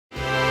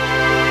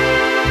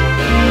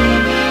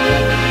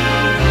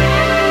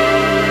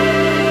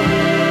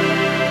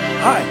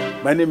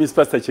My name is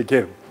Pastor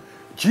Chekerwa.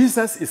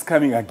 Jesus is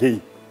coming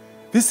again.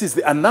 This is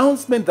the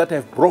announcement that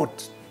I've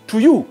brought to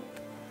you.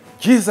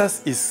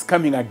 Jesus is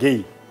coming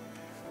again.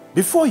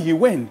 Before he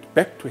went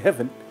back to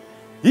heaven,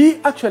 he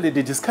actually had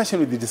a discussion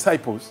with the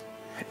disciples,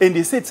 and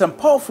he said some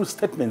powerful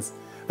statements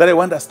that I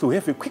want us to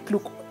have a quick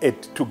look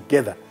at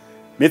together.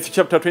 Matthew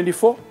chapter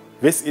 24,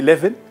 verse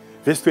 11,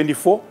 verse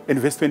 24, and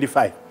verse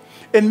 25.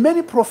 And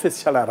many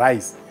prophets shall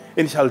arise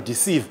and shall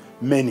deceive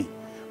many.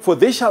 For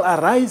they shall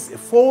arise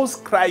false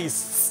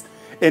Christs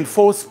and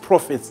false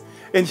prophets,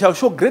 and shall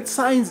show great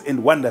signs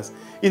and wonders,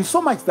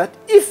 insomuch that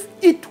if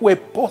it were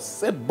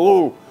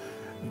possible,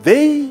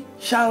 they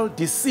shall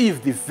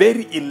deceive the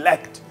very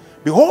elect.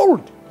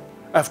 Behold,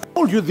 I've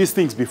told you these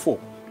things before.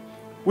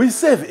 We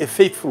serve a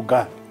faithful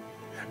God.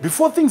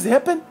 Before things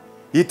happen,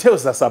 he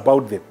tells us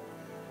about them.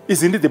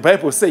 Isn't it the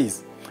Bible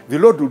says, the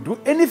Lord will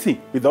do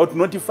anything without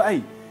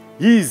notifying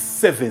his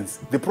servants,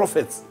 the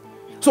prophets.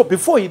 So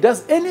before he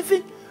does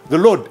anything, the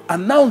Lord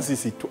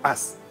announces it to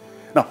us.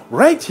 Now,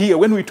 right here,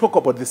 when we talk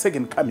about the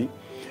second coming,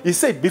 he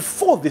said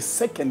before the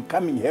second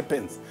coming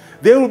happens,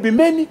 there will be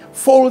many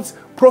false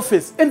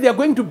prophets, and they are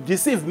going to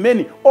deceive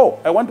many. Oh,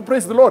 I want to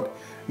praise the Lord.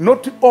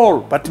 Not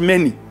all, but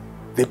many.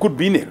 They could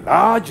be in a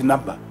large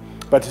number,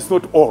 but it's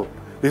not all.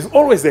 There's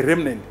always a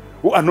remnant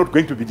who are not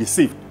going to be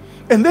deceived.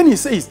 And then he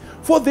says,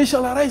 for they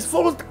shall arise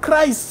false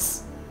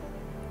Christs.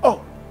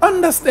 Oh,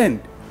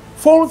 understand.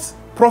 False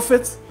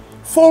prophets,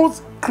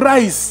 false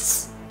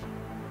Christs.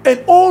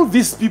 And all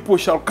these people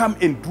shall come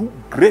and do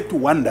great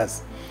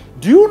wonders.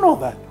 Do you know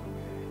that?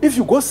 If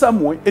you go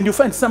somewhere and you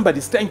find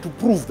somebody trying to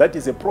prove that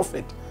is a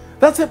prophet,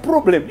 that's a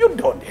problem. You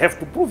don't have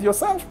to prove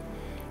yourself.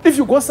 If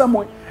you go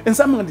somewhere and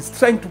someone is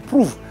trying to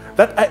prove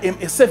that I am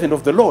a servant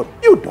of the Lord,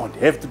 you don't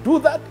have to do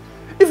that.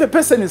 If a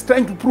person is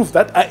trying to prove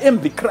that I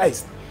am the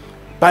Christ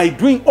by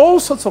doing all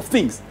sorts of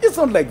things, it's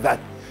not like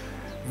that.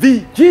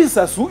 The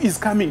Jesus who is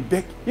coming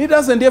back, he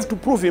doesn't have to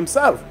prove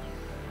himself.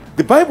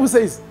 The Bible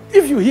says,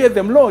 if you hear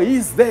them, Lord, he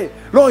is there.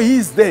 Lord, he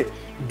is there.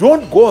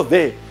 Don't go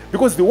there.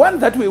 Because the one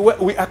that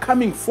we are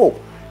coming for,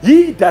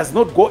 he does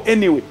not go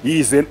anywhere. He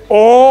is an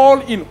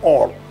all in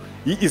all.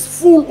 He is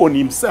full on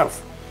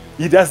himself.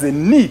 He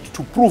doesn't need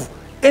to prove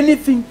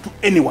anything to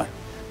anyone.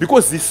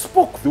 Because he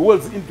spoke the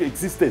worlds into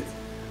existence,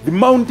 the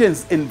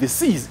mountains and the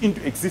seas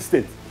into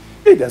existence.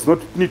 He does not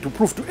need to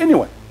prove to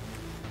anyone.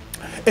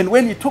 And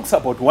when he talks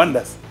about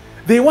wonders,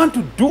 they want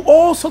to do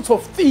all sorts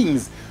of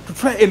things to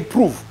try and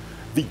prove.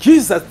 The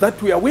Jesus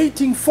that we are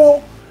waiting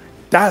for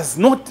does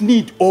not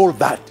need all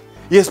that.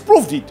 He has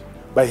proved it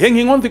by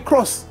hanging on the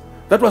cross.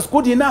 That was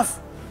good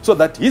enough so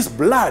that his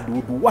blood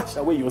would wash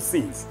away your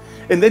sins.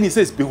 And then he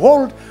says,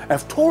 behold,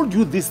 I've told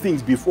you these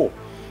things before.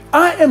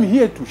 I am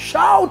here to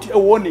shout a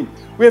warning.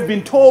 We have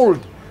been told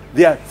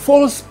there are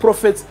false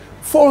prophets,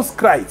 false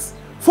Christs.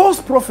 False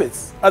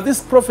prophets are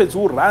these prophets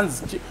who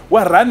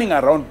are running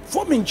around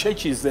forming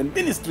churches and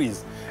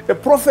ministries. A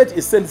prophet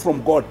is sent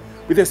from God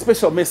with a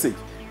special message.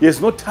 He has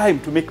no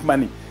time to make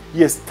money. He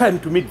has time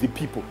to meet the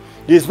people.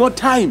 He has no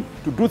time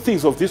to do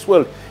things of this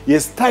world. He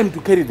has time to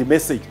carry the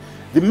message.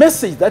 The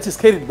message that is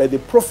carried by the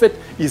prophet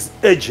is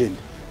urgent.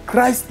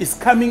 Christ is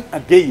coming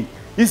again.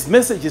 His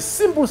message is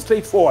simple,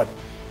 straightforward.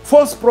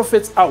 False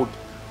prophets out.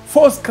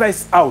 False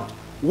Christ out.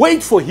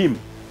 Wait for him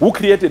who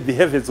created the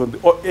heavens on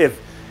the earth.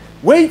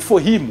 Wait for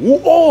him who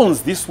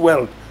owns this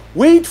world.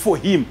 Wait for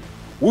him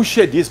who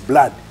shed his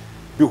blood.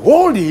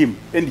 Behold him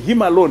and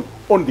him alone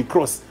on the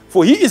cross.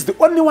 For he is the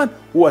only one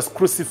who was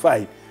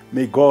crucified.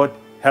 May God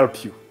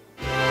help you.